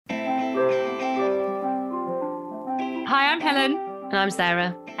Hi, I'm Helen. And I'm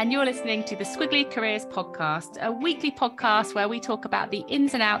Sarah. And you're listening to the Squiggly Careers podcast, a weekly podcast where we talk about the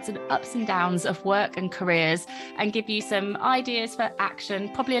ins and outs and ups and downs of work and careers and give you some ideas for action,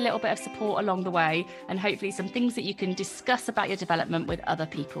 probably a little bit of support along the way, and hopefully some things that you can discuss about your development with other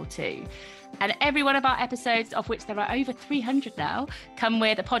people too. And every one of our episodes, of which there are over 300 now, come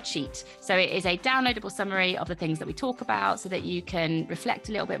with a pod sheet. So it is a downloadable summary of the things that we talk about so that you can reflect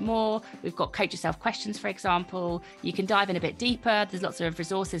a little bit more. We've got coach yourself questions, for example. You can dive in a bit deeper. There's lots of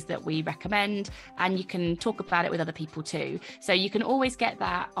resources that we recommend, and you can talk about it with other people too. So you can always get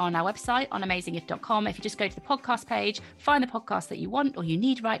that on our website on amazingif.com. If you just go to the podcast page, find the podcast that you want or you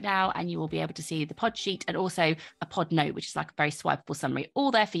need right now, and you will be able to see the pod sheet and also a pod note, which is like a very swipeable summary,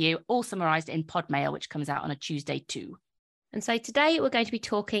 all there for you, all summarized in pod mail, which comes out on a Tuesday too. And so today we're going to be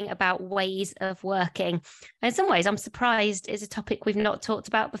talking about ways of working. And in some ways, I'm surprised it's a topic we've not talked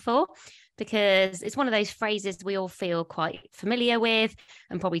about before, because it's one of those phrases we all feel quite familiar with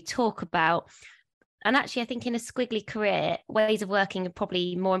and probably talk about. And actually, I think in a squiggly career, ways of working are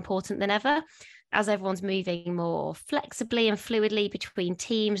probably more important than ever, as everyone's moving more flexibly and fluidly between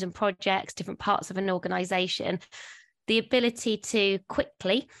teams and projects, different parts of an organization. The ability to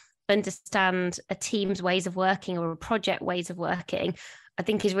quickly understand a team's ways of working or a project ways of working, I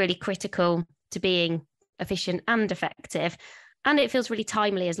think is really critical to being efficient and effective. And it feels really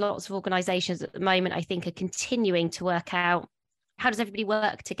timely, as lots of organizations at the moment, I think, are continuing to work out how does everybody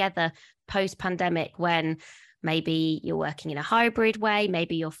work together post-pandemic, when maybe you're working in a hybrid way,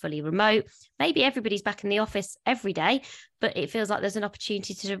 maybe you're fully remote, maybe everybody's back in the office every day, but it feels like there's an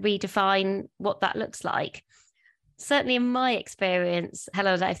opportunity to redefine what that looks like. Certainly in my experience,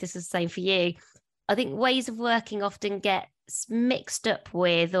 Helen, I don't know if this is the same for you, I think ways of working often get mixed up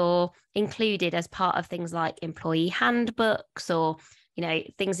with or included as part of things like employee handbooks or,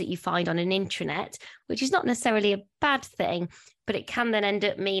 things that you find on an intranet, which is not necessarily a bad thing, but it can then end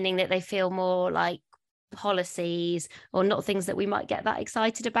up meaning that they feel more like policies or not things that we might get that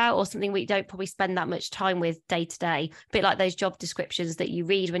excited about, or something we don't probably spend that much time with day to day. A bit like those job descriptions that you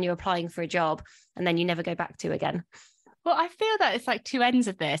read when you're applying for a job and then you never go back to again. Well, I feel that it's like two ends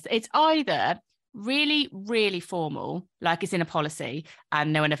of this. It's either really, really formal, like it's in a policy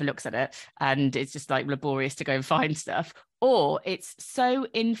and no one ever looks at it and it's just like laborious to go and find stuff, or it's so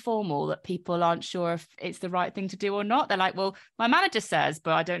informal that people aren't sure if it's the right thing to do or not. They're like, well, my manager says,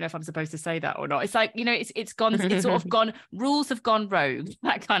 but I don't know if I'm supposed to say that or not. It's like, it's gone, it's sort of gone, rules have gone rogue,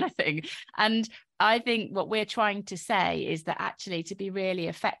 that kind of thing. And I think what we're trying to say is that actually, to be really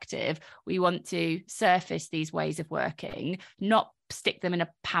effective, we want to surface these ways of working, not stick them in a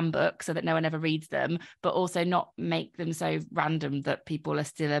handbook so that no one ever reads them, but also not make them so random that people are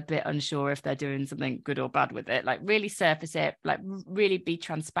still a bit unsure if they're doing something good or bad with it. Like really surface it, like really be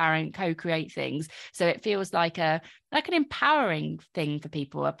transparent, co-create things so it feels like an empowering thing for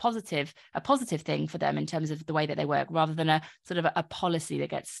people, a positive thing for them in terms of the way that they work, rather than a sort of a policy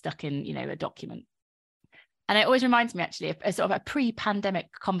that gets stuck in a document. And it always reminds me, actually, of a sort of a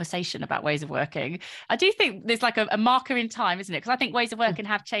pre-pandemic conversation about ways of working. I do think there's like a marker in time, isn't it? Because I think ways of working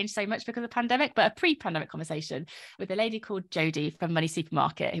have changed so much because of the pandemic, but a pre-pandemic conversation with a lady called Jodie from Money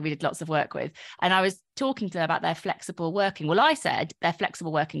Supermarket, who we did lots of work with. And I was talking to them about their flexible working. Well, I said their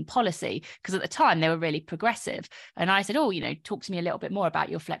flexible working policy, because at the time they were really progressive. And I said, talk to me a little bit more about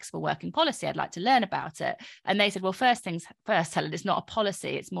your flexible working policy. I'd like to learn about it. And they said, well, first things first, Helen, it's not a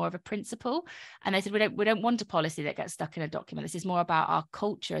policy, it's more of a principle. And they said, we don't want a policy that gets stuck in a document. This is more about our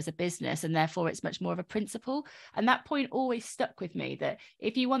culture as a business, and therefore it's much more of a principle. And that point always stuck with me, that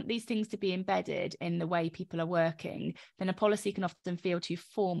if you want these things to be embedded in the way people are working, then a policy can often feel too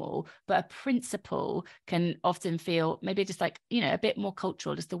formal, but a principle can often feel maybe just like, a bit more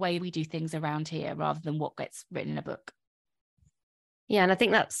cultural, just the way we do things around here rather than what gets written in a book. Yeah, and I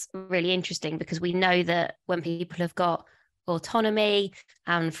think that's really interesting, because we know that when people have got autonomy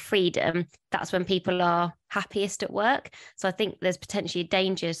and freedom, that's when people are happiest at work. So I think there's potentially a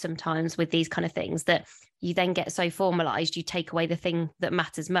danger sometimes with these kind of things, that you then get so formalized, you take away the thing that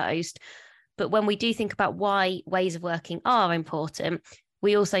matters most. But when we do think about why ways of working are important,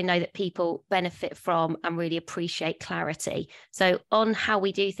 we also know that people benefit from and really appreciate clarity. So on how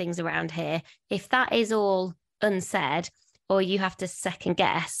we do things around here, if that is all unsaid, or you have to second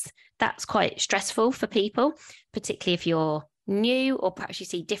guess, that's quite stressful for people, particularly if you're new or perhaps you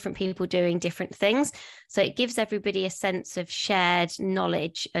see different people doing different things. So it gives everybody a sense of shared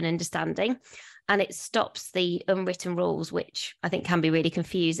knowledge and understanding, and it stops the unwritten rules, which I think can be really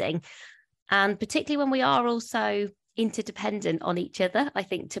confusing. And particularly when we are also interdependent on each other, I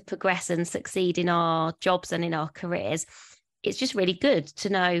think to progress and succeed in our jobs and in our careers, it's just really good to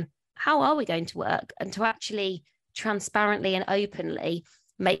know, how are we going to work, and to actually transparently and openly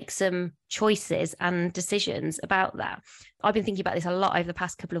make some choices and decisions about that. I've been thinking about this a lot over the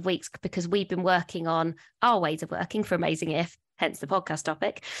past couple of weeks because we've been working on our ways of working for Amazing If, hence the podcast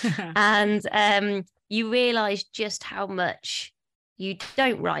topic. And you realise just how much you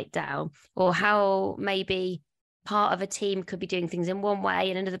don't write down, or how maybe part of a team could be doing things in one way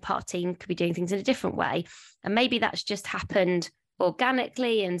and another part of the team could be doing things in a different way. And maybe that's just happened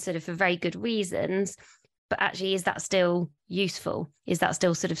organically and sort of for very good reasons. But actually, is that still useful? Is that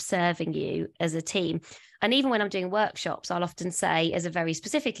still sort of serving you as a team? And even when I'm doing workshops, I'll often say, as a very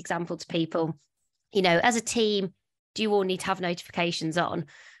specific example to people, you know, as a team, do you all need to have notifications on?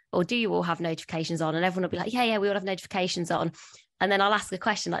 Or do you all have notifications on? And everyone will be like, yeah, we all have notifications on. And then I'll ask the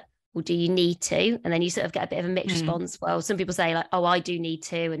question like, well, do you need to? And then you sort of get a bit of a mixed response. Well, some people say like, oh, I do need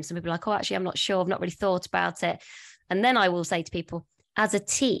to. And some people are like, oh, actually, I'm not sure. I've not really thought about it. And then I will say to people, as a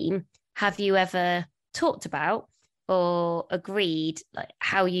team, have you ever talked about or agreed like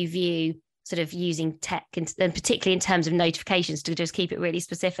how you view sort of using tech, and particularly in terms of notifications, to just keep it really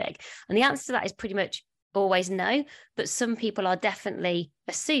specific? And the answer to that is pretty much always no. But some people are definitely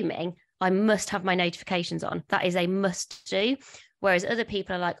assuming I must have my notifications on. That is a must do. Whereas other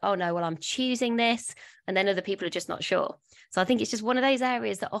people are like, oh no, well, I'm choosing this. And then other people are just not sure. So I think it's just one of those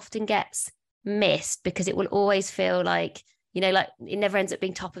areas that often gets missed because it will always feel like, you know, like it never ends up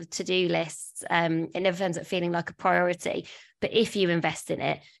being top of to-do lists. It never ends up feeling like a priority. But if you invest in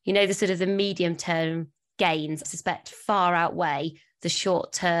it, you know, the sort of the medium-term gains, I suspect, far outweigh the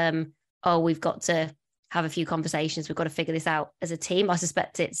short-term, oh, we've got to have a few conversations, we've got to figure this out as a team. I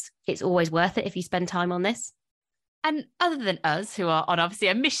suspect it's always worth it if you spend time on this. And other than us, who are on obviously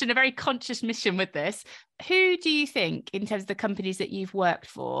a mission, a very conscious mission with this, who do you think, in terms of the companies that you've worked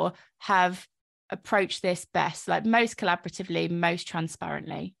for, have approached this best, like most collaboratively, most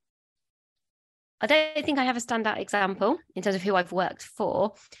transparently? I don't think I have a standout example in terms of who I've worked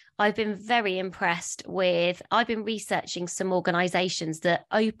for. I've been very impressed with, I've been researching some organizations that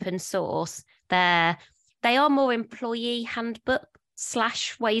open source they are more employee handbook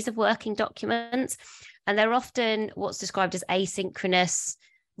 / ways of working documents. And they're often what's described as asynchronous,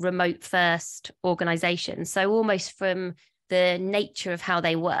 remote first organizations. So almost from the nature of how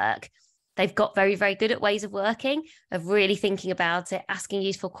they work, they've got very, very good at ways of working, of really thinking about it, asking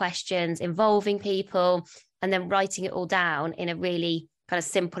useful questions, involving people, and then writing it all down in a really kind of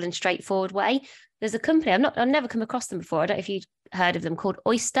simple and straightforward way. There's a company, I've never come across them before. I don't know if you've heard of them, called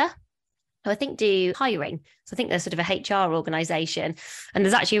Oyster, who I think do hiring. So I think they're sort of a HR organization. And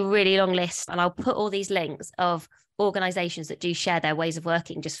there's actually a really long list. And I'll put all these links of organizations that do share their ways of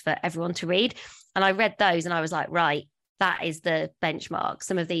working just for everyone to read. And I read those and I was like, right, that is the benchmark.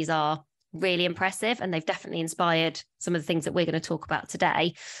 Some of these are really impressive and they've definitely inspired some of the things that we're going to talk about today.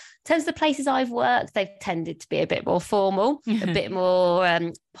 In terms of the places I've worked, they've tended to be a bit more formal, a bit more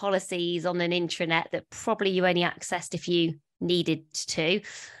policies on an intranet that probably you only accessed if you needed to.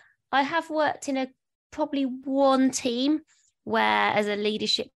 I have worked in probably one team where, as a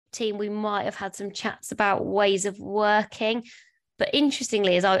leadership team, we might have had some chats about ways of working. But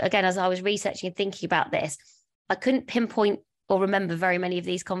interestingly, as I was researching and thinking about this, I couldn't pinpoint or remember very many of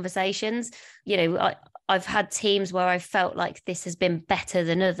these conversations. You know, I've had teams where I felt like this has been better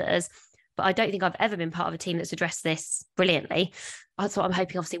than others, but I don't think I've ever been part of a team that's addressed this brilliantly. That's what I'm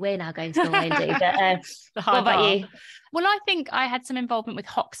hoping, obviously, we're now going to go away and do. But what about you? Well, I think I had some involvement with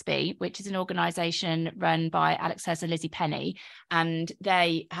Hoxby, which is an organisation run by Alex Hurst and Lizzie Penny, and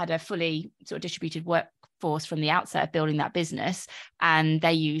they had a fully sort of distributed workforce from the outset of building that business, and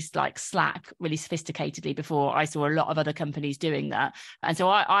they used like Slack really sophisticatedly before I saw a lot of other companies doing that. And so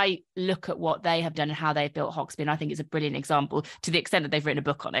I look at what they have done and how they've built Hoxby, and I think it's a brilliant example, to the extent that they've written a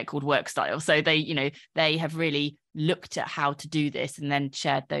book on it called Work Style. So they have really looked at how to do this and then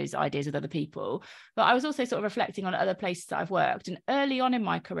shared those ideas with other people. But I was also sort of reflecting on other places that I've worked. And early on in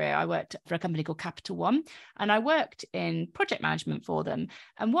my career, I worked for a company called Capital One, and I worked in project management for them.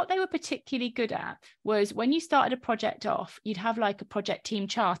 And what they were particularly good at was, when you started a project off, you'd have like a project team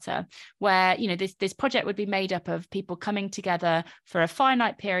charter where, you know, this project would be made up of people coming together for a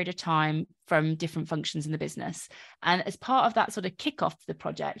finite period of time from different functions in the business. And as part of that sort of kickoff to the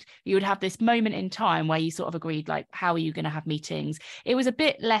project, you would have this moment in time where you sort of agreed, like, how are you going to have meetings? It was a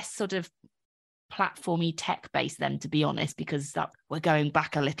bit less sort of platformy tech based then, to be honest, because we're going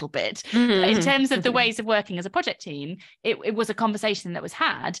back a little bit. In terms of the ways of working as a project team, it was a conversation that was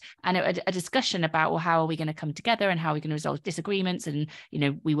had, and a discussion about, well, how are we going to come together and how are we going to resolve disagreements, and, you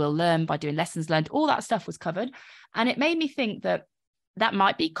know, we will learn by doing lessons learned. All that stuff was covered. And it made me think that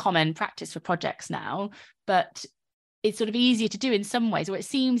might be common practice for projects now, but it's sort of easier to do in some ways, or it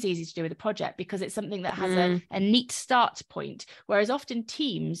seems easy to do with a project because it's something that has a neat start point. Whereas often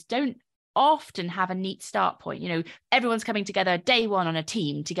teams don't often have a neat start point. You know, everyone's coming together day one on a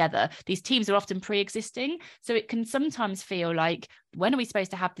team together. These teams are often pre-existing. So it can sometimes feel like, when are we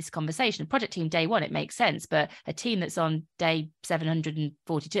supposed to have this conversation? Project team day one, it makes sense. But a team that's on day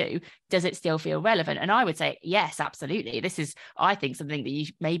 742, does it still feel relevant? And I would say, yes, absolutely. This is, I think, something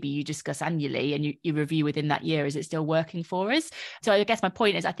that maybe you discuss annually and you review within that year. Is it still working for us? So I guess my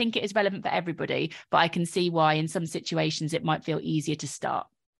point is, I think it is relevant for everybody, but I can see why in some situations it might feel easier to start.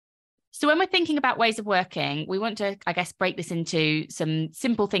 So when we're thinking about ways of working, we want to, I guess, break this into some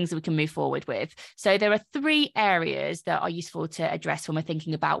simple things that we can move forward with. So there are 3 areas that are useful to address when we're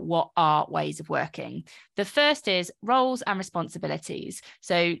thinking about what are ways of working. The first is roles and responsibilities.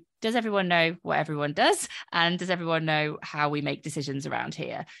 So does everyone know what everyone does? And does everyone know how we make decisions around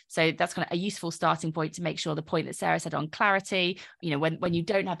here? So that's kind of a useful starting point to make sure the point that Sarah said on clarity, you know, when you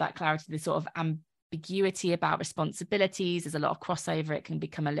don't have that clarity, the sort of ambiguity about responsibilities, there's a lot of crossover, it can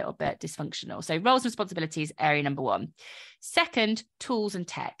become a little bit dysfunctional. So roles and responsibilities, area number 1. Second, tools and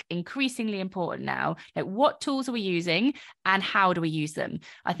tech, increasingly important now. Like, what tools are we using and how do we use them?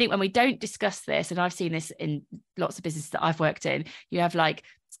 I think when we don't discuss this, and I've seen this in lots of businesses that I've worked in, you have like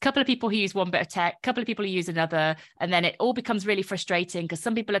a couple of people who use one bit of tech, a couple of people who use another, and then it all becomes really frustrating because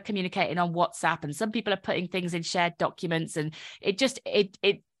some people are communicating on WhatsApp and some people are putting things in shared documents, and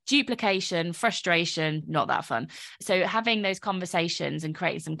it duplication, frustration, not that fun. So having those conversations and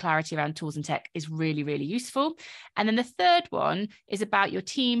creating some clarity around tools and tech is really, really useful. And then the third one is about your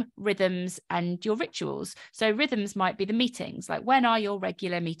team rhythms and your rituals. So rhythms might be the meetings, like when are your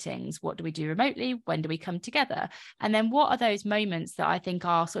regular meetings? What do we do remotely? When do we come together? And then what are those moments that I think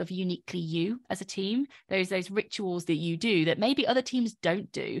are sort of uniquely you as a team? Those rituals that you do that maybe other teams don't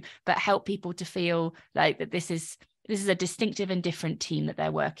do, but help people to feel like that this is a distinctive and different team that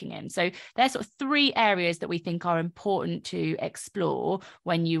they're working in. So there's sort of 3 areas that we think are important to explore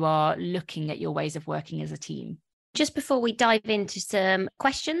when you are looking at your ways of working as a team. Just before we dive into some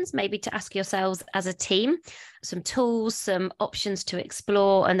questions, maybe to ask yourselves as a team, some tools, some options to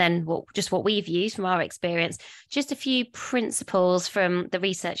explore, and then what we've used from our experience, just a few principles from the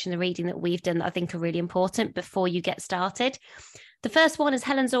research and the reading that we've done that I think are really important before you get started. The first one, as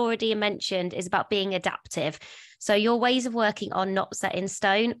Helen's already mentioned, is about being adaptive. So your ways of working are not set in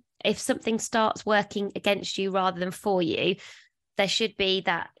stone. If something starts working against you rather than for you, there should be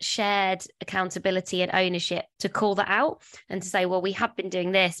that shared accountability and ownership to call that out and to say, well, we have been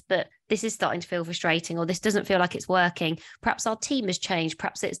doing this, but this is starting to feel frustrating, or this doesn't feel like it's working. Perhaps our team has changed.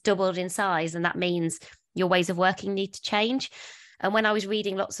 Perhaps it's doubled in size, and that means your ways of working need to change. And when I was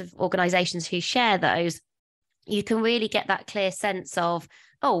reading lots of organizations who share those, you can really get that clear sense of,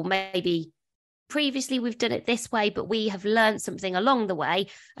 oh, maybe previously we've done it this way, but we have learned something along the way,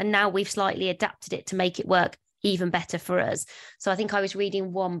 and now we've slightly adapted it to make it work even better for us. So I think I was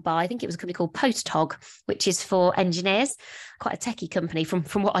reading one by, I think it was a company called PostHog, which is for engineers, quite a techie company from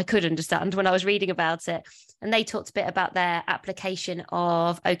what I could understand when I was reading about it. And they talked a bit about their application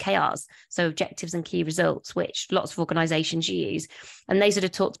of OKRs, so objectives and key results, which lots of organizations use. And they sort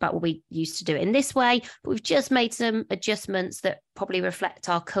of talked about what we used to do it in this way, but we've just made some adjustments that probably reflect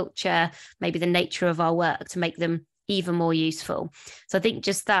our culture, maybe the nature of our work, to make them even more useful. So I think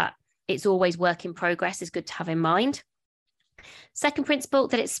just that it's always work in progress is good to have in mind. Second principle,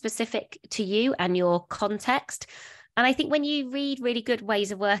 that it's specific to you and your context. And I think when you read really good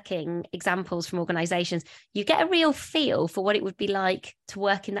ways of working examples from organizations, you get a real feel for what it would be like to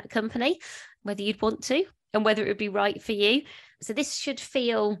work in that company, whether you'd want to and whether it would be right for you. So this should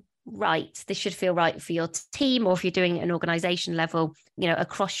feel right. This should feel right for your team, or if you're doing it at an organization level,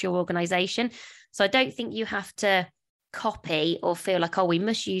 across your organization. So I don't think you have to copy or feel like, oh, we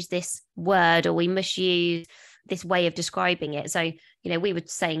must use this word or we must use this way of describing it. So, we were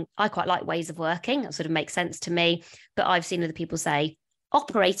saying, I quite like ways of working. That sort of makes sense to me. But I've seen other people say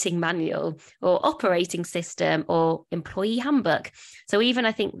operating manual or operating system or employee handbook. So even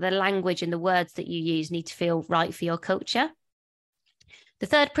I think the language and the words that you use need to feel right for your culture. The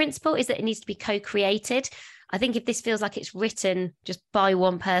third principle is that it needs to be co-created. I think if this feels like it's written just by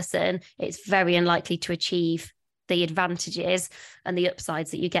one person, it's very unlikely to achieve the advantages and the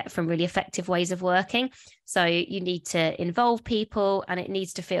upsides that you get from really effective ways of working. So you need to involve people, and it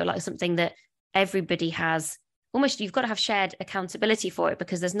needs to feel like something that everybody has. Almost, you've got to have shared accountability for it,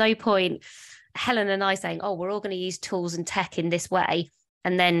 because there's no point Helen and I saying, oh, we're all going to use tools and tech in this way,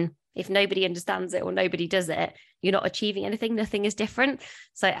 and then if nobody understands it or nobody does it, you're not achieving anything. Nothing is different.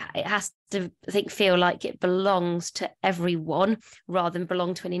 So it has to, I think, feel like it belongs to everyone rather than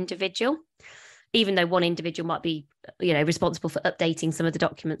belong to an individual. even though one individual might be, responsible for updating some of the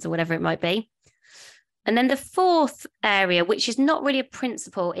documents or whatever it might be. And then the fourth area, which is not really a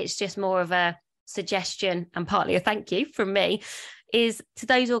principle, it's just more of a suggestion and partly a thank you from me, is to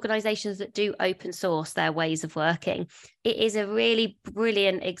those organizations that do open source their ways of working. It is a really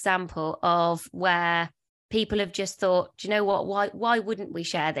brilliant example of where people have just thought, do you know what, why wouldn't we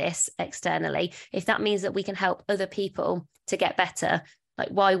share this externally? If that means that we can help other people to get better, like,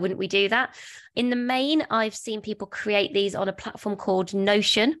 why wouldn't we do that? In the main, I've seen people create these on a platform called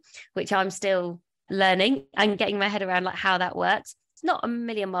Notion, which I'm still learning and getting my head around, like, how that works. It's not a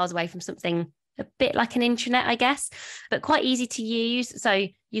million miles away from something a bit like an intranet, I guess, but quite easy to use. So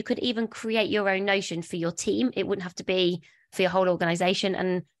you could even create your own Notion for your team. It wouldn't have to be for your whole organization.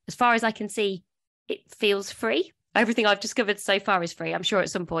 And as far as I can see, it feels free. Everything I've discovered so far is free. I'm sure at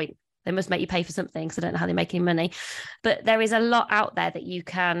some point they must make you pay for something, because I don't know how they make any money. But there is a lot out there that you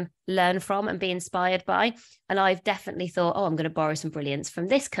can learn from and be inspired by. And I've definitely thought, I'm going to borrow some brilliance from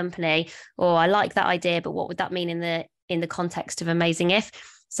this company, or I like that idea, but what would that mean in the context of Amazing If?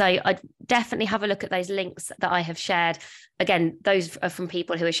 So I'd definitely have a look at those links that I have shared. Again, those are from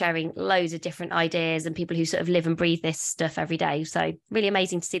people who are sharing loads of different ideas and people who sort of live and breathe this stuff every day. So really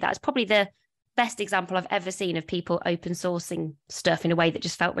amazing to see that. It's probably the best example I've ever seen of people open sourcing stuff in a way that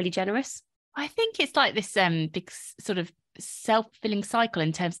just felt really generous. I think it's like this big sort of self-fulfilling cycle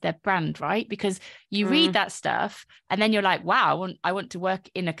in terms of their brand, right? Because you read that stuff and then you're like, wow, I want to work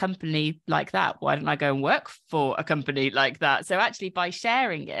in a company like that. Why don't I go and work for a company like that? So actually, by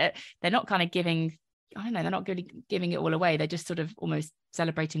sharing it, they're not kind of giving, I don't know, they're not really giving it all away. They're just sort of almost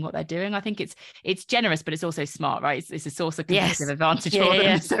celebrating what they're doing. I think it's generous, but it's also smart, right? It's a source of competitive advantage for them.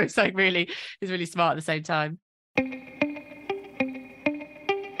 Yeah. So it's like it's really smart at the same time.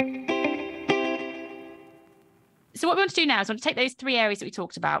 So what we want to do now is we want to take those three areas that we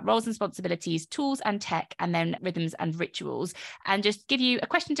talked about: roles and responsibilities, tools and tech, and then rhythms and rituals, and just give you a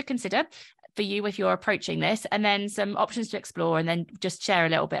question to consider for you if you're approaching this, and then some options to explore, and then just share a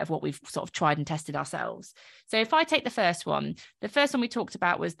little bit of what we've sort of tried and tested ourselves. So if I take the first one we talked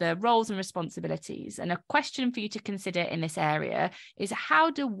about was the roles and responsibilities. And a question for you to consider in this area is,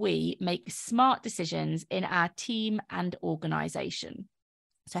 how do we make smart decisions in our team and organization?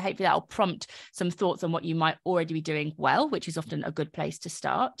 So hopefully that'll prompt some thoughts on what you might already be doing well, which is often a good place to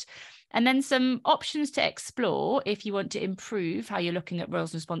start. And then some options to explore if you want to improve how you're looking at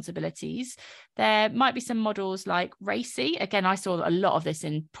roles and responsibilities. There might be some models like RACI. Again, I saw a lot of this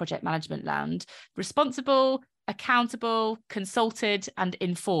in project management land. Responsible, accountable, consulted, and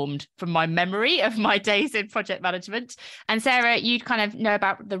informed, from my memory of my days in project management. And Sarah, you'd kind of know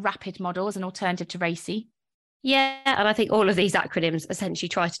about the RAPID model as an alternative to RACI. Yeah, and I think all of these acronyms essentially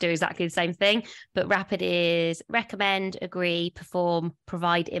try to do exactly the same thing. But RAPID is recommend, agree, perform,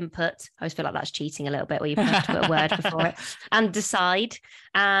 provide input. I always feel like that's cheating a little bit, where you have to put a word before it, and decide.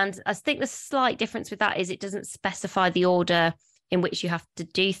 And I think the slight difference with that is it doesn't specify the order in which you have to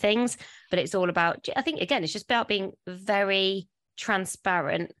do things, but it's all about, I think, again, it's just about being very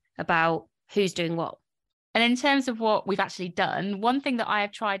transparent about who's doing what. And in terms of what we've actually done, one thing that I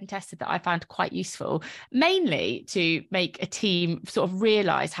have tried and tested that I found quite useful, mainly to make a team sort of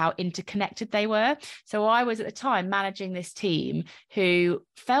realize how interconnected they were. So I was at the time managing this team who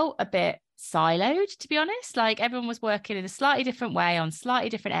felt a bit siloed, to be honest. Like, everyone was working in a slightly different way on slightly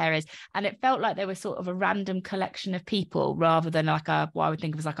different areas, and it felt like there was sort of a random collection of people rather than like what I would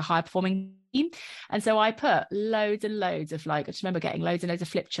think of as like a high performing team. And so I put loads and loads of, like, I just remember getting loads and loads of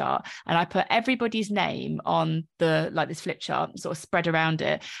flip chart, and I put everybody's name on this flip chart, sort of spread around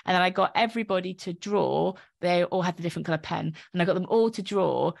it, and then I got everybody to draw. They all had the different color pen, and I got them all to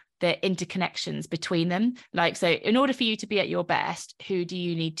draw the interconnections between them. Like, so in order for you to be at your best, who do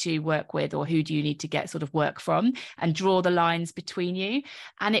you need to work with, or who do you need to get sort of work from, and draw the lines between you.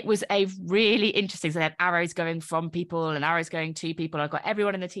 And it was a really interesting, so they had arrows going from people and arrows going to people. I got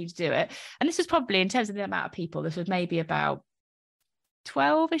everyone in the team to do it. And this was probably, in terms of the amount of people, this was maybe about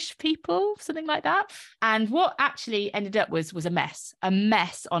 12-ish people, something like that. And what actually ended up was a mess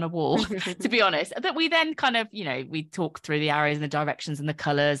on a wall, to be honest. But we then kind of, we talked through the arrows and the directions and the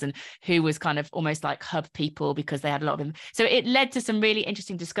colors and who was kind of almost like hub people, because they had a lot of them. So it led to some really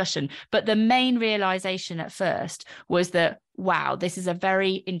interesting discussion. But the main realization at first was that, wow, this is a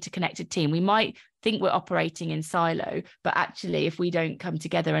very interconnected team. We might think we're operating in silo, but actually, if we don't come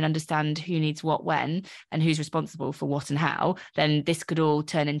together and understand who needs what when and who's responsible for what and how, then this could all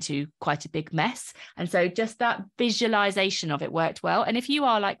turn into quite a big mess. And so just that visualization of it worked well. And if you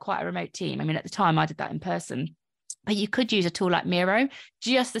are like quite a remote team, I mean, at the time I did that in person, But you could use a tool like Miro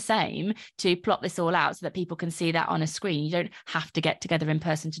just the same to plot this all out so that people can see that on a screen. You don't have to get together in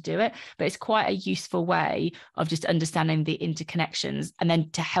person to do it, but it's quite a useful way of just understanding the interconnections and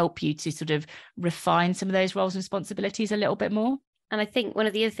then to help you to sort of refine some of those roles and responsibilities a little bit more. And I think one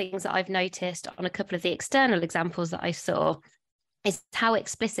of the other things that I've noticed on a couple of the external examples that I saw is how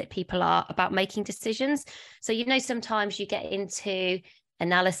explicit people are about making decisions. So, sometimes you get into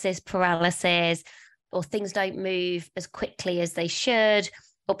analysis paralysis, or things don't move as quickly as they should,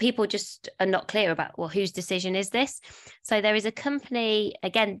 or people just are not clear about, well, whose decision is this? So there is a company,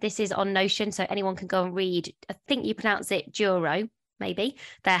 again, this is on Notion, so anyone can go and read, I think you pronounce it Juro, maybe,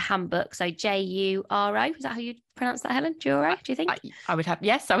 their handbook. So Juro, is that how you pronounce that, Helen? Juro, do you think? I would come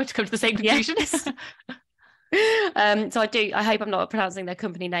to the same conclusion. Yes. So I hope I'm not pronouncing their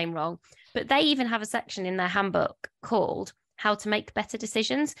company name wrong, but they even have a section in their handbook called How to Make Better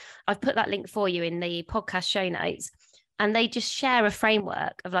Decisions. I've put that link for you in the podcast show notes, and they just share a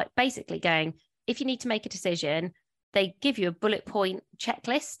framework of like basically going, if you need to make a decision, they give you a bullet point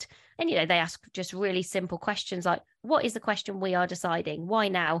checklist, and they ask just really simple questions like, what is the question we are deciding? Why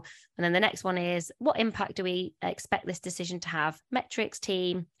now? And then the next one is, what impact do we expect this decision to have? Metrics,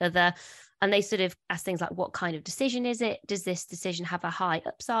 team, other. And they sort of ask things like, what kind of decision is it? Does this decision have a high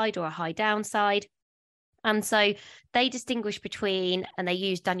upside or a high downside? And so they distinguish between, and they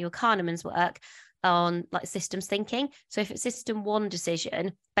use Daniel Kahneman's work on like systems thinking. So if it's system one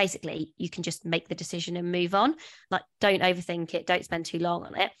decision, basically you can just make the decision and move on. Like, don't overthink it, don't spend too long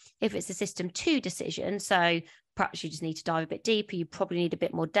on it. If it's a system two decision, so perhaps you just need to dive a bit deeper, you probably need a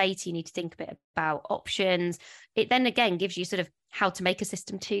bit more data, you need to think a bit about options. It then again gives you sort of how to make a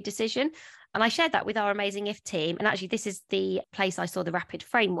system two decision. And I shared that with our Amazing If team. And actually, this is the place I saw the rapid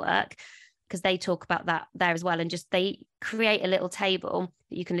framework, because they talk about that there as well. And just they create a little table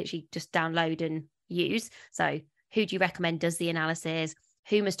that you can literally just download and use. So who do you recommend does the analysis?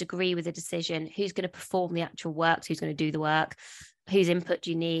 Who must agree with the decision? Who's going to perform the actual work? Who's going to do the work? Whose input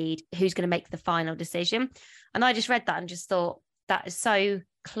do you need? Who's going to make the final decision? And I just read that and just thought that is so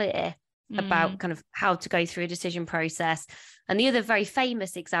clear about kind of how to go through a decision process. And the other very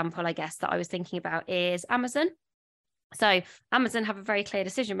famous example, I guess, that I was thinking about is Amazon. So Amazon have a very clear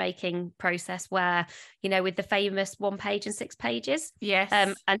decision-making process where, with the famous 1 page and 6 pages. Yes.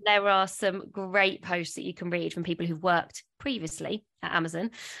 And there are some great posts that you can read from people who've worked previously at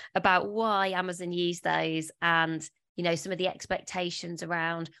Amazon about why Amazon use those and, some of the expectations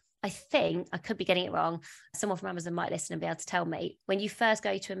around. I think, I could be getting it wrong, someone from Amazon might listen and be able to tell me, when you first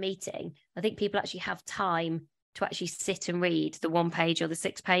go to a meeting, I think people actually have time to actually sit and read the 1 page or the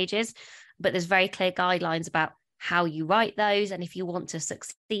 6 pages, but there's very clear guidelines about how you write those. And if you want to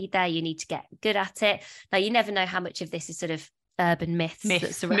succeed there, you need to get good at it. Now, you never know how much of this is sort of urban myths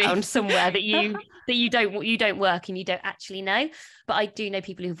that surround somewhere that you don't work and you don't actually know. But I do know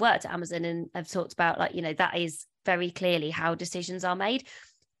people who've worked at Amazon and have talked about that is very clearly how decisions are made.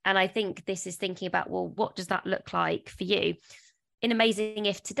 And I think this is thinking about, well, what does that look like for you? In Amazing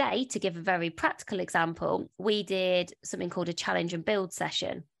If today, to give a very practical example, we did something called a challenge and build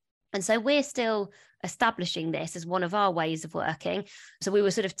session. And so we're still establishing this as one of our ways of working. So we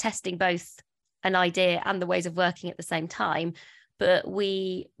were sort of testing both an idea and the ways of working at the same time. But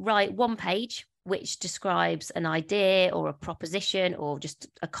we write 1 page, which describes an idea or a proposition or just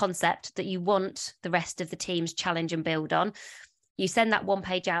a concept that you want the rest of the team's challenge and build on. You send that 1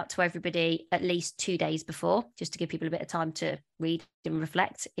 page out to everybody at least 2 days before, just to give people a bit of time to read and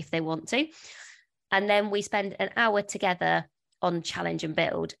reflect if they want to. And then we spend an hour together on challenge and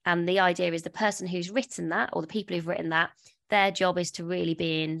build. And the idea is the person who's written that, or the people who've written that, their job is to really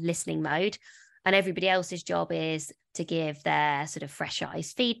be in listening mode. And everybody else's job is to give their sort of fresh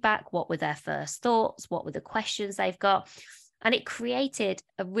eyes feedback. What were their first thoughts? What were the questions they've got? And it created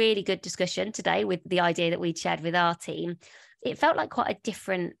a really good discussion today with the idea that we'd shared with our team. It felt like quite a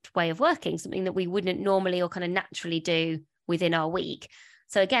different way of working, something that we wouldn't normally or kind of naturally do within our week.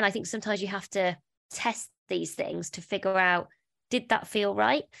 So again, I think sometimes you have to test these things to figure out, did that feel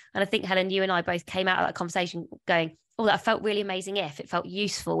right? And I think, Helen, you and I both came out of that conversation going, oh, that felt really amazing. If it felt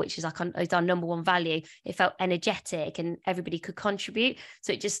useful, which is like our number one value, it felt energetic and everybody could contribute.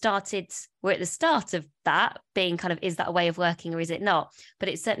 So it just started, we're at the start of that being kind of, is that a way of working or is it not? But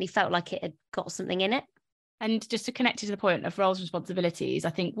it certainly felt like it had got something in it. And just to connect it to the point of roles and responsibilities, I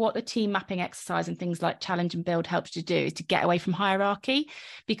think what the team mapping exercise and things like challenge and build helps you do is to get away from hierarchy,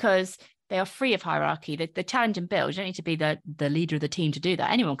 because they are free of hierarchy. The challenge and build, you don't need to be the leader of the team to do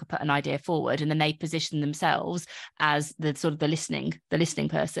that. Anyone could put an idea forward, and then they position themselves as the sort of the listening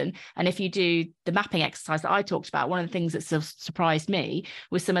person. And if you do the mapping exercise that I talked about, one of the things that sort of surprised me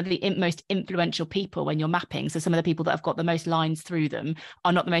was some of the most influential people when you're mapping. So some of the people that have got the most lines through them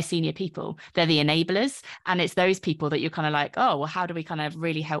are not the most senior people. They're the enablers. And it's those people that you're kind of like, oh, well, how do we kind of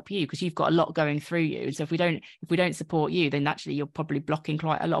really help you? Because you've got a lot going through you. And so if we don't support you, then naturally you're probably blocking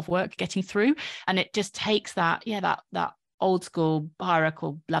quite a lot of work getting through. And it just takes that old school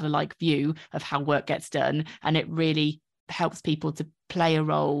hierarchical ladder-like view of how work gets done. And it really helps people to play a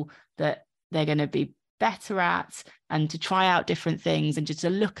role that they're going to be better at, and to try out different things, and just to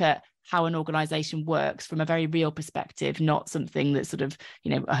look at how an organization works from a very real perspective, not something that's sort of,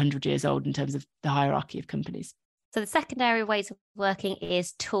 100 years old in terms of the hierarchy of companies. So the second area of ways of working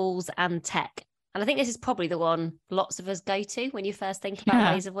is tools and tech. And I think this is probably the one lots of us go to when you first think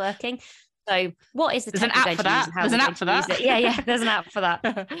about ways of working. So what is the tech we're going to use and how we're going to use it? Yeah, there's an app for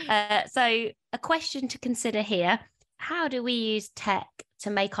that. So a question to consider here: how do we use tech to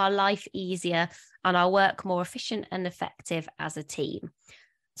make our life easier and our work more efficient and effective as a team?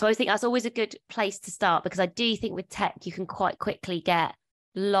 So I think that's always a good place to start, because I do think with tech, you can quite quickly get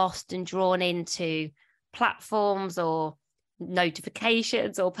lost and drawn into platforms or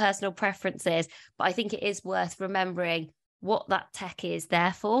notifications or personal preferences. But I think it is worth remembering what that tech is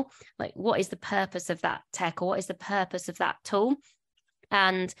there for. Like, what is the purpose of that tech, or what is the purpose of that tool?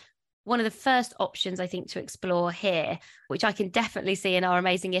 And one of the first options I think to explore here, which I can definitely see in our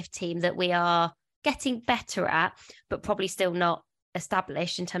Amazing If team that we are getting better at, but probably still not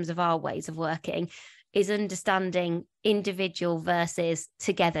established in terms of our ways of working, is understanding individual versus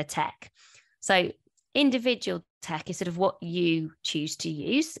together tech. So individual tech is sort of what you choose to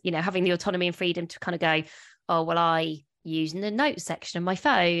use, having the autonomy and freedom to kind of go, oh, well, I use in the notes section of my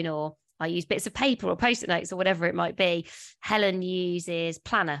phone, or I use bits of paper or post-it notes or whatever it might be. Helen uses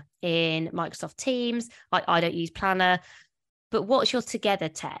Planner in Microsoft Teams. I don't use Planner. But what's your together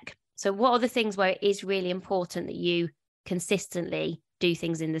tech? So what are the things where it is really important that you consistently do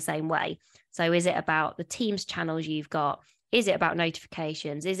things in the same way? So is it about the Teams channels you've got? Is it about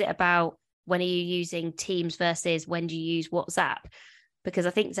notifications? Is it about when are you using Teams versus when do you use WhatsApp? Because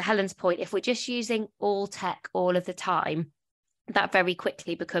I think, to Helen's point, if we're just using all tech all of the time, that very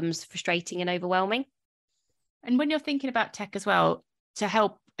quickly becomes frustrating and overwhelming. And when you're thinking about tech as well, to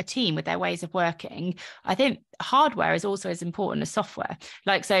help a team with their ways of working, I think hardware is also as important as software.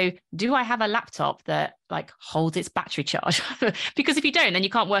 Like, so do I have a laptop that holds its battery charge? Because if you don't, then you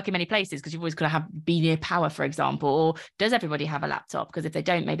can't work in many places, because you've always got to be near power, for example. Or does everybody have a laptop? Because if they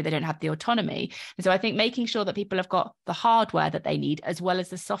don't, maybe they don't have the autonomy. And so I think making sure that people have got the hardware that they need as well as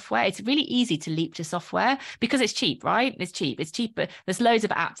the software. It's really easy to leap to software because it's cheap, right? It's cheap, but there's loads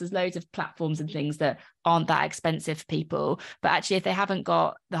of apps, there's loads of platforms and things that aren't that expensive for people. But actually, if they haven't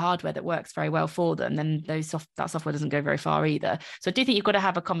got the hardware that works very well for them, then that software doesn't go very far either. So I do think you've got to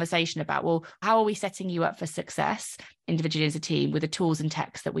have a conversation about, well, how are we setting you up for success individually as a team with the tools and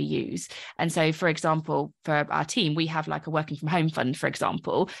techs that we use? And so, for example, for our team, we have a working from home fund, for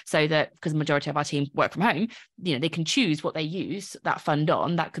example, so that, because the majority of our team work from home, they can choose what they use that fund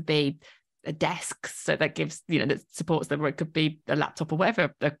on. That could be a desk, so that gives, that supports them, or it could be a laptop or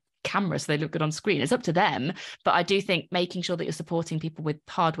whatever, a camera, so they look good on screen. It's up to them. But I do think making sure that you're supporting people with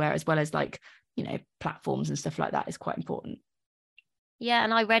hardware as well as platforms and stuff like that is quite important. Yeah,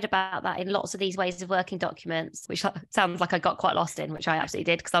 and I read about that in lots of these ways of working documents, which sounds like I got quite lost in, which I absolutely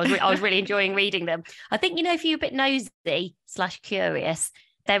did, because I was really enjoying reading them. I think, if you're a bit nosy/curious,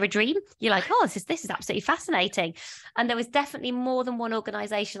 they're a dream. You're like, oh, this is absolutely fascinating. And there was definitely more than one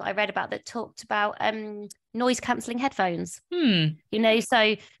organisation that I read about that talked about noise cancelling headphones.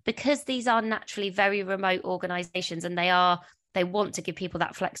 So because these are naturally very remote organisations, and they want to give people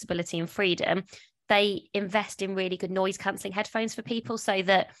that flexibility and freedom, they invest in really good noise cancelling headphones for people, so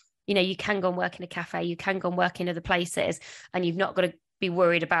that, you can go and work in a cafe, you can go and work in other places, and you've not got to be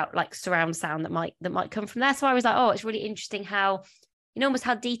worried about surround sound that might come from there. So I was like, oh, it's really interesting how, almost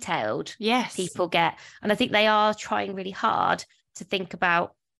how detailed people get. And I think they are trying really hard to think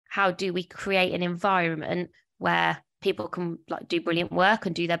about, how do we create an environment where people can do brilliant work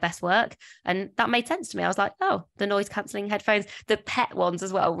and do their best work. And that made sense to me. I was like, oh, the noise cancelling headphones, the pet ones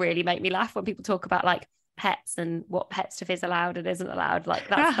as well, really make me laugh when people talk about pets and what pet stuff is allowed and isn't allowed.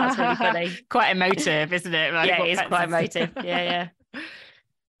 That's really funny. Quite emotive, isn't it? Yeah, it is quite emotive. Yeah.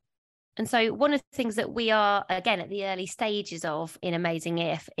 And so one of the things that we are, again, at the early stages of in Amazing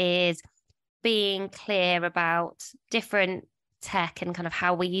If is being clear about different tech and kind of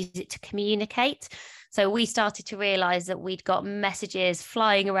how we use it to communicate. So we started to realize that we'd got messages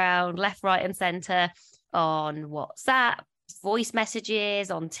flying around left, right, and center on WhatsApp, voice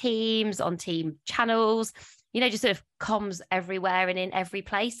messages, on Teams, on team channels, just sort of comms everywhere and in every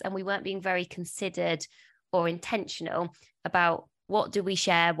place. And we weren't being very considered or intentional about what do we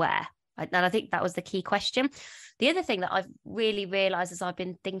share where. And I think that was the key question. The other thing that I've really realized as I've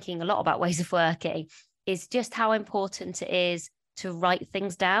been thinking a lot about ways of working is just how important it is to write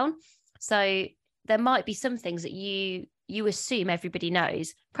things down. So there might be some things that you assume everybody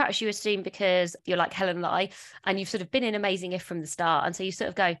knows. Perhaps you assume because you're like Helen and I, and you've sort of been in Amazing If from the start. And so you sort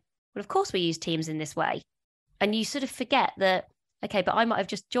of go, well, of course we use Teams in this way. And you sort of forget that, okay, but I might have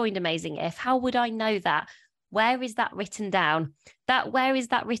just joined Amazing If. How would I know that? Where is that written down? Where is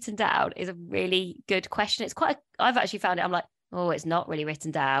that written down is a really good question. I've actually found it. I'm like, oh, it's not really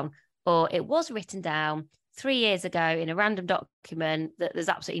written down. Or it was written down 3 years ago in a random document that there's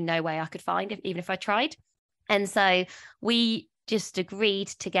absolutely no way I could find, even if I tried. And so we just agreed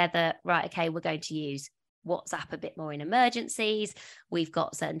together, right, okay, we're going to use WhatsApp a bit more in emergencies. We've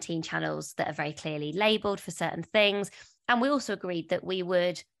got certain team channels that are very clearly labeled for certain things. And we also agreed that we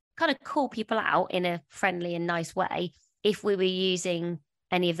would kind of call people out in a friendly and nice way if we were using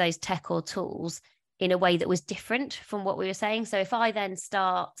any of those tech or tools in a way that was different from what we were saying. So if I then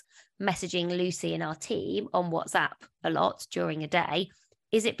start messaging Lucy in our team on WhatsApp a lot during a day,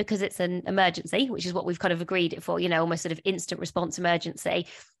 is it because it's an emergency, which is what we've kind of agreed it for, almost sort of instant response emergency?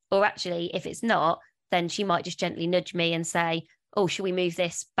 Or actually, if it's not, then she might just gently nudge me and say, oh, should we move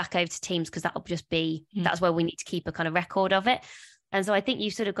this back over to Teams? Because that'll just be, that's where we need to keep a kind of record of it. And so I think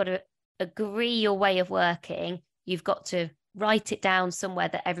you've sort of got to agree your way of working. You've got to write it down somewhere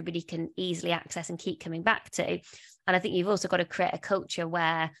that everybody can easily access and keep coming back to. And I think you've also got to create a culture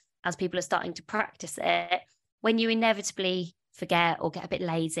where, as people are starting to practice it, when you inevitably forget or get a bit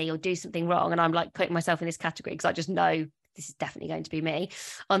lazy or do something wrong, and I'm like putting myself in this category because I just know this is definitely going to be me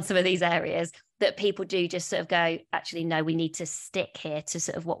on some of these areas, that people do just sort of go, actually, no, we need to stick here to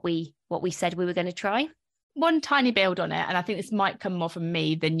sort of what we said we were going to try. One tiny build on it, and I think this might come more from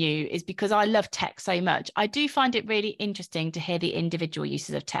me than you, is because I love tech so much. I do find it really interesting to hear the individual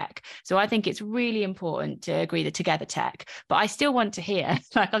uses of tech. So I think it's really important to agree the together tech, but I still want to hear,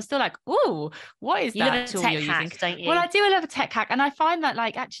 I'm still like, oh, what is that tool you're using? Don't you? Well, I do love a tech hack. And I find that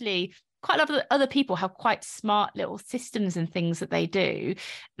actually quite a lot of other people have quite smart little systems and things that they do,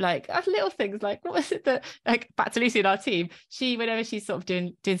 little things like, what was it that, back to Lucy in our team, whenever she's sort of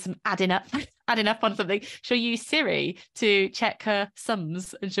doing some adding up on something, she'll use Siri to check her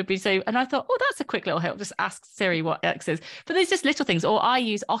sums, and she'll be and I thought, oh, that's a quick little help, just ask Siri what X is. But there's just little things. Or I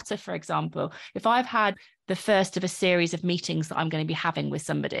use Otter, for example. If I've had the first of a series of meetings that I'm going to be having with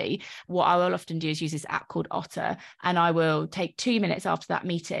somebody, what I will often do is use this app called Otter, and I will take 2 minutes after that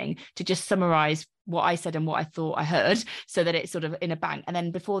meeting to just summarize what I said and what I thought I heard, so that it's sort of in a bank. And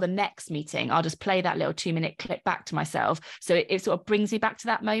then before the next meeting, I'll just play that little 2-minute clip back to myself. So it sort of brings me back to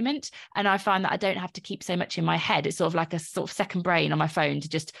that moment. And I find that I don't have to keep so much in my head. It's sort of like a sort of second brain on my phone to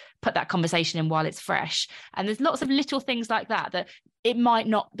just put that conversation in while it's fresh. And there's lots of little things like that it might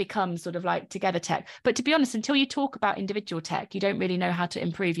not become sort of like together tech. But to be honest, until you talk about individual tech, you don't really know how to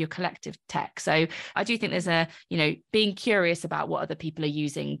improve your collective tech. So I do think there's being curious about what other people are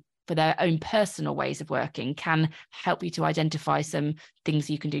using for their own personal ways of working can help you to identify some things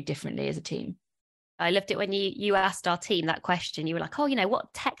you can do differently as a team. I loved it when you asked our team that question. You were like, oh,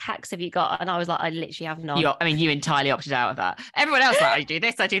 what tech hacks have you got? And I was like, I literally have none. You entirely opted out of that. Everyone else I do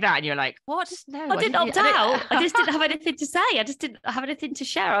this, I do that. And you're like, what? No, I didn't opt out. I just didn't have anything to say. I just didn't have anything to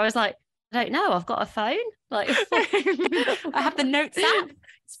share. I was like, I don't know. I've got a phone. I have the Notes app.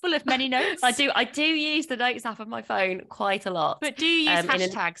 It's full of many notes. I do use the Notes app on my phone quite a lot. But do you use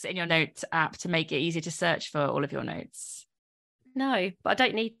hashtags in your Notes app to make it easier to search for all of your notes? No, but I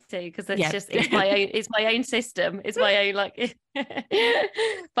don't need to, because it's my own system. It's my own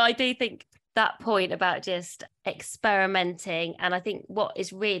but I do think that point about just experimenting, and I think what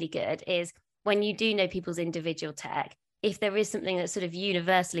is really good is when you do know people's individual tech, if there is something that's sort of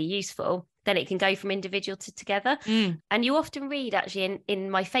universally useful, then it can go from individual to together. And you often read, actually,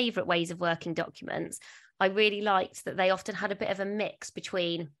 in my favorite ways of working documents, I really liked that they often had a bit of a mix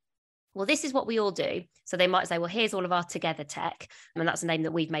between, well, this is what we all do. So they might say, well, here's all of our together tech. And that's a name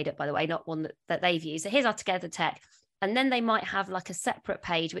that we've made up, by the way, not one that they've used. So here's our together tech. And then they might have like a separate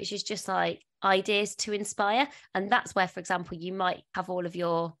page, which is just like ideas to inspire. And that's where, for example, you might have all of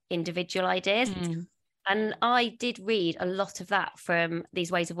your individual ideas. And I did read a lot of that from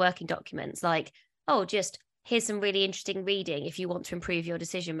these ways of working documents, like, oh, just here's some really interesting reading if you want to improve your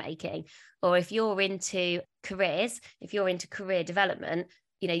decision making. Or if you're into careers, if you're into career development,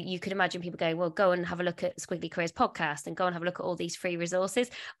 you could imagine people going, well, go and have a look at Squiggly Careers podcast and go and have a look at all these free resources.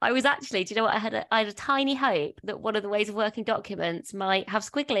 I was actually, do you know what? I had a tiny hope that one of the ways of working documents might have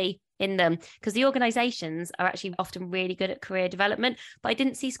Squiggly in them, because the organizations are actually often really good at career development, but I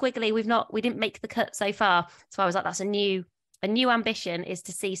didn't see Squiggly. We didn't make the cut so far. So I was like, that's a new ambition, is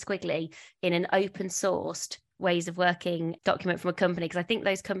to see Squiggly in an open sourced ways of working document from a company, because I think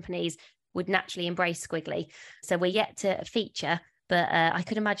those companies would naturally embrace Squiggly. So we're yet to feature, but I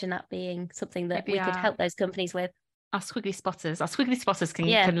could imagine that being something that we could help those companies with. Our squiggly spotters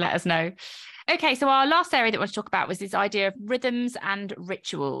can let us know. Okay, so our last area that I want to talk about was this idea of rhythms and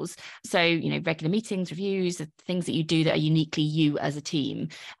rituals. So, regular meetings, reviews, things that you do that are uniquely you as a team.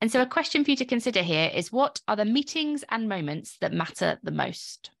 And so a question for you to consider here is, what are the meetings and moments that matter the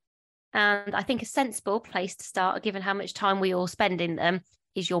most? And I think a sensible place to start, given how much time we all spend in them,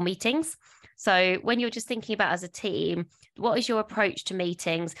 is your meetings. So when you're just thinking about as a team, what is your approach to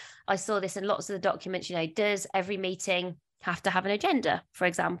meetings? I saw this in lots of the documents, does every meeting have to have an agenda, for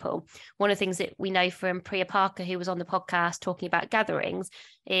example? One of the things that we know from Priya Parker, who was on the podcast talking about gatherings,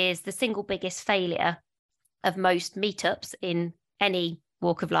 is the single biggest failure of most meetups in any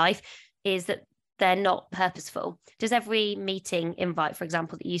walk of life is that they're not purposeful. Does every meeting invite, for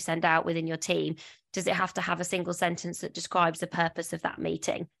example, that you send out within your team, does it have to have a single sentence that describes the purpose of that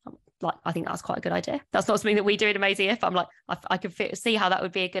meeting? I think that's quite a good idea. That's not something that we do in Amazing If. I'm like, I could see how that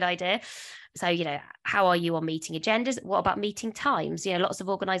would be a good idea. So, how are you on meeting agendas? What about meeting times? Lots of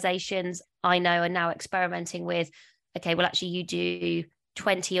organizations I know are now experimenting with, okay, well, actually you do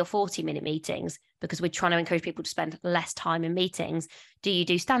 20 or 40-minute meetings because we're trying to encourage people to spend less time in meetings. Do you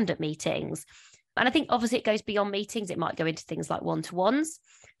do stand-up meetings? And I think obviously it goes beyond meetings. It might go into things like one-to-ones.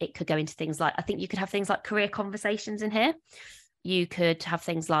 It could go into things like, I think you could have things like career conversations in here. You could have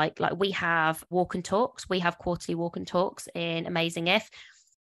things like we have walk and talks. We have quarterly walk and talks in Amazing If.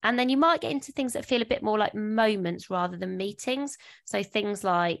 And then you might get into things that feel a bit more like moments rather than meetings. So things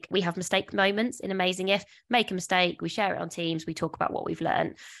like we have mistake moments in Amazing If. Make a mistake, we share it on Teams, we talk about what we've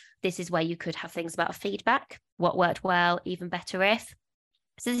learned. This is where you could have things about feedback, what worked well, even better if.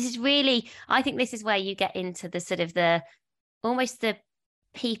 So this is really, I think this is where you get into the sort of almost the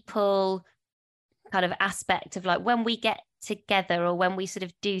people kind of aspect of when we get together or when we sort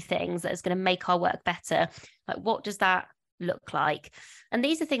of do things that is going to make our work better, what does that look like? And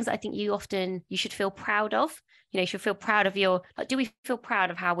these are things that I think you should feel proud of. You should feel proud of do we feel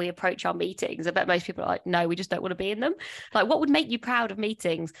proud of how we approach our meetings? I bet most people are like, no, we just don't want to be in them. What would make you proud of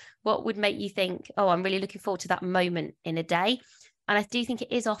meetings? What would make you think, oh, I'm really looking forward to that moment in a day? And I do think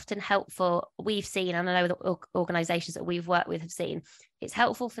it is often helpful. We've seen, and I know the organizations that we've worked with have seen, it's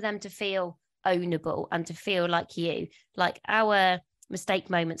helpful for them to feel ownable and to feel like you. Our mistake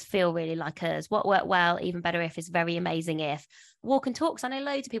moments feel really like us. What worked well, even better if, is very amazing if. Walk and talks, I know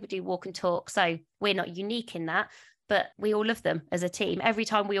loads of people do walk and talk, so we're not unique in that, but we all love them as a team. Every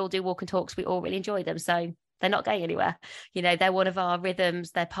time we all do walk and talks, we all really enjoy them, so they're not going anywhere. They're one of our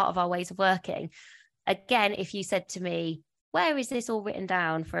rhythms, they're part of our ways of working. Again, if you said to me, where is this all written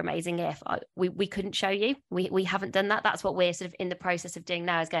down for Amazing If? We couldn't show you. We haven't done that. That's what we're sort of in the process of doing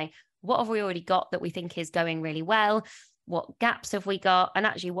now, is going, what have we already got that we think is going really well? What gaps have we got? And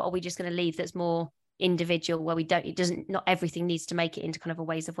actually, what are we just going to leave that's more individual, where not everything needs to make it into kind of a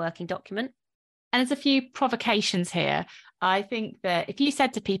ways of working document? And there's a few provocations here. I think that if you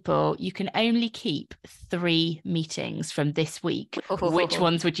said to people, you can only keep 3 meetings from this week, which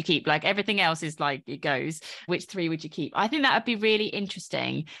ones would you keep? Everything else is it goes. Which 3 would you keep? I think that would be really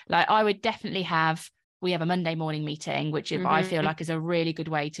interesting. I would definitely we have a Monday morning meeting, which I feel like is a really good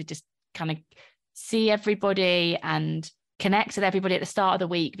way to just kind of see everybody and connect with everybody at the start of the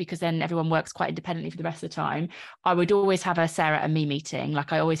week, because then everyone works quite independently for the rest of the time. I would always have a Sarah and me meeting.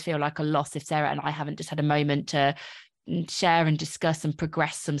 I always feel like a loss if Sarah and I haven't just had a moment to share and discuss and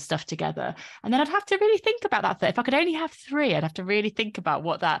progress some stuff together. And then I'd have to really think about that. If I could only have 3, I'd have to really think about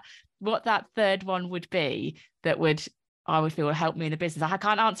what that third one would be that I would feel will help me in the business. I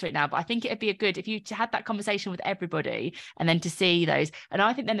can't answer it now, but I think it'd be good if you had that conversation with everybody and then to see those. And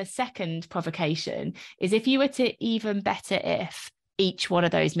I think then the second provocation is, if you were to even better if each one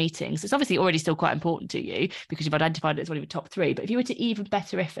of those meetings, it's obviously already still quite important to you because you've identified it as one of your top 3, but if you were to even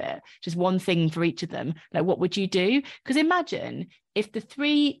better if it, just one thing for each of them, what would you do? Because imagine if the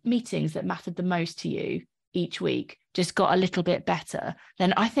 3 meetings that mattered the most to you each week just got a little bit better,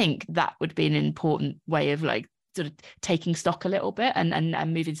 then I think that would be an important way of sort of taking stock a little bit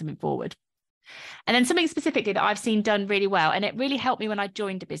and moving something forward. And then something specifically that I've seen done really well, and it really helped me when I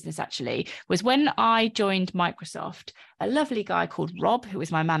joined a business actually, was when I joined Microsoft. a lovely guy called Rob, who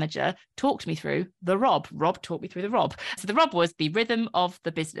was my manager, talked me through the Rob. Rob taught me through the Rob. So the Rob was the rhythm of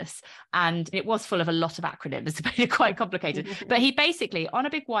the business. And it was full of a lot of acronyms. It's made it quite complicated. But he basically, on a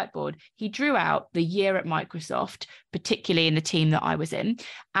big whiteboard, he drew out the year at Microsoft, particularly in the team that I was in.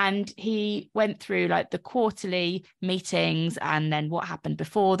 And he went through like the quarterly meetings and then what happened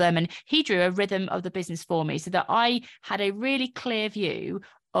before them. And he drew a rhythm of the business for me so that I had a really clear view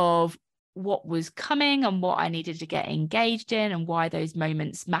of what was coming and what I needed to get engaged in and why those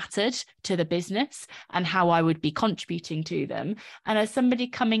moments mattered to the business and how I would be contributing to them. And as somebody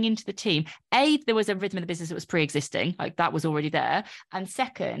coming into the team, there was a rhythm of the business that was pre-existing, like that was already there. And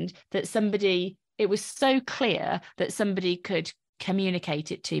second, that it was so clear that somebody could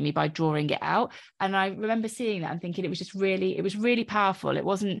communicate it to me by drawing it out. And I remember seeing that and thinking it was really powerful. It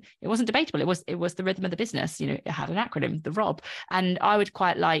wasn't debatable. It was the rhythm of the business. It had an acronym, the Rob. And I would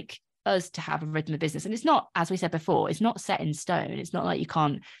quite like us to have a rhythm of business. And it's not, as we said before, it's not set in stone. It's not like you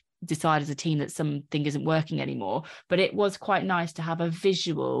can't decide as a team that something isn't working anymore. But it was quite nice to have a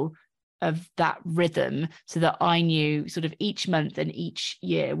visual of that rhythm so that I knew sort of each month and each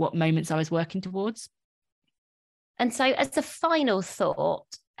year what moments I was working towards. And so as a final thought,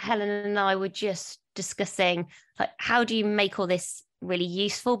 Helen and I were just discussing, like, how do you make all this really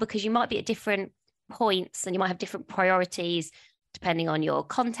useful? Because you might be at different points and you might have different priorities depending on your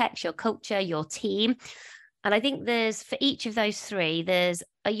context, your culture, your team. And I think for each of those three,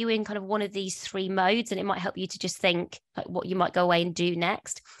 are you in kind of one of these three modes? And it might help you to just think like what you might go away and do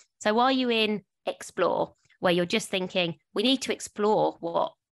next. So are you in explore, where you're just thinking, we need to explore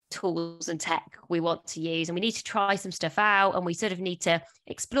what tools and tech we want to use, and we need to try some stuff out, and we sort of need to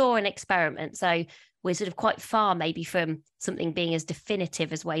explore and experiment. So we're sort of quite far maybe from something being as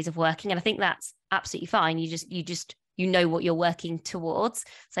definitive as ways of working. And I think that's absolutely fine. You know what you're working towards.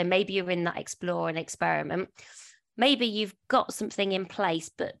 So maybe you're in that explore and experiment. Maybe you've got something in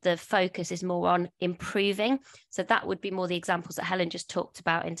place, but the focus is more on improving. So that would be more the examples that Helen just talked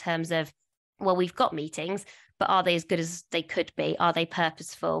about in terms of, well, we've got meetings, but are they as good as they could be? Are they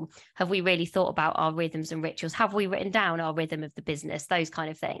purposeful? Have we really thought about our rhythms and rituals? Have we written down our rhythm of the business? Those kind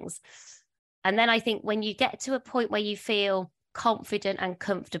of things. And then I think when you get to a point where you feel confident and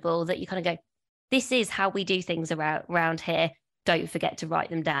comfortable that you kind of go, this is how we do things around here, don't forget to write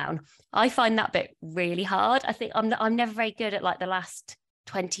them down. I find that bit really hard. I think I'm never very good at like the last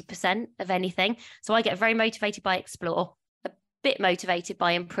 20% of anything. So I get very motivated by explore, a bit motivated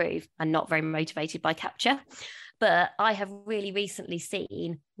by improve, and not very motivated by capture. But I have really recently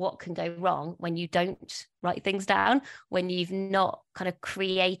seen what can go wrong when you don't write things down, when you've not kind of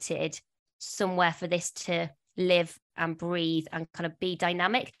created somewhere for this to live and breathe and kind of be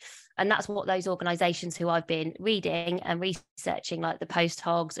dynamic. And that's what those organizations who I've been reading and researching, like the Post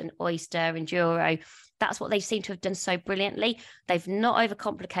Hogs and Oyster and Duro, that's what they seem to have done so brilliantly. They've not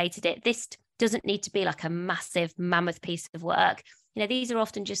overcomplicated it. This doesn't need to be like a massive mammoth piece of work. These are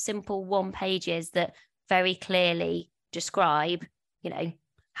often just simple one pages that very clearly describe,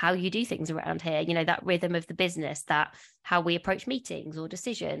 how you do things around here, that rhythm of the business, that how we approach meetings or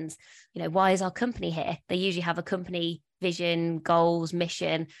decisions, why is our company here? They usually have a company vision, goals,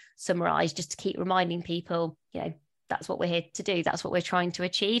 mission summarized, just to keep reminding people, that's what we're here to do. That's what we're trying to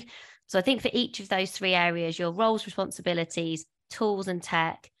achieve. So I think for each of those three areas, your roles, responsibilities, tools and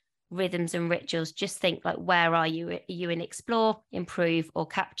tech, rhythms and rituals, just think like, where are you? Are you in explore, improve, or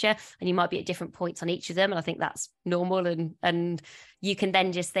capture? And you might be at different points on each of them. And I think that's normal. And you can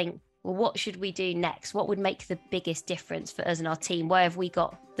then just think, well, what should we do next? What would make the biggest difference for us and our team? Where have we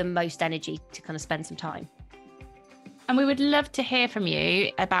got the most energy to kind of spend some time? And we would love to hear from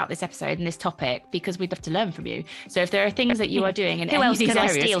you about this episode and this topic, because we'd love to learn from you. So if there are things that you are doing in any of these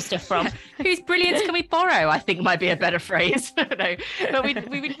areas, I steal stuff from? Whose brilliance can we borrow? I think might be a better phrase. No, but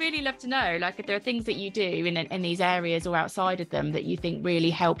we would really love to know, like, if there are things that you do in these areas or outside of them that you think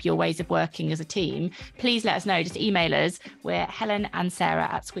really help your ways of working as a team. Please let us know. Just email us. We're Helen and Sarah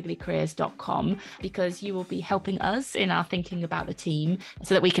at squigglycareers.com, because you will be helping us in our thinking about the team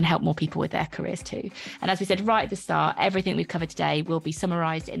so that we can help more people with their careers too. And as we said right at the start, everything we've covered today will be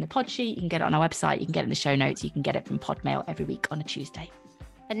summarised in the pod sheet. You can get it on our website, you can get it in the show notes, you can get it from Podmail every week on a Tuesday.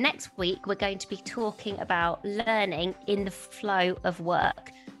 And next week, we're going to be talking about learning in the flow of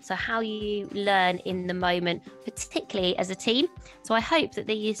work. So how you learn in the moment, particularly as a team. So I hope that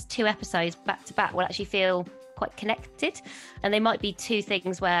these two episodes back to back will actually feel quite connected. And they might be two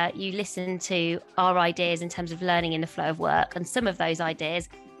things where you listen to our ideas in terms of learning in the flow of work. And some of those ideas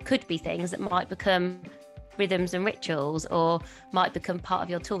could be things that might become rhythms and rituals, or might become part of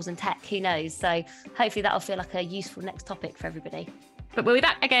your tools and tech. Who knows? So hopefully that'll feel like a useful next topic for everybody. But we'll be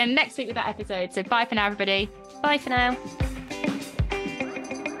back again next week with that episode. So bye for now, everybody. Bye for now.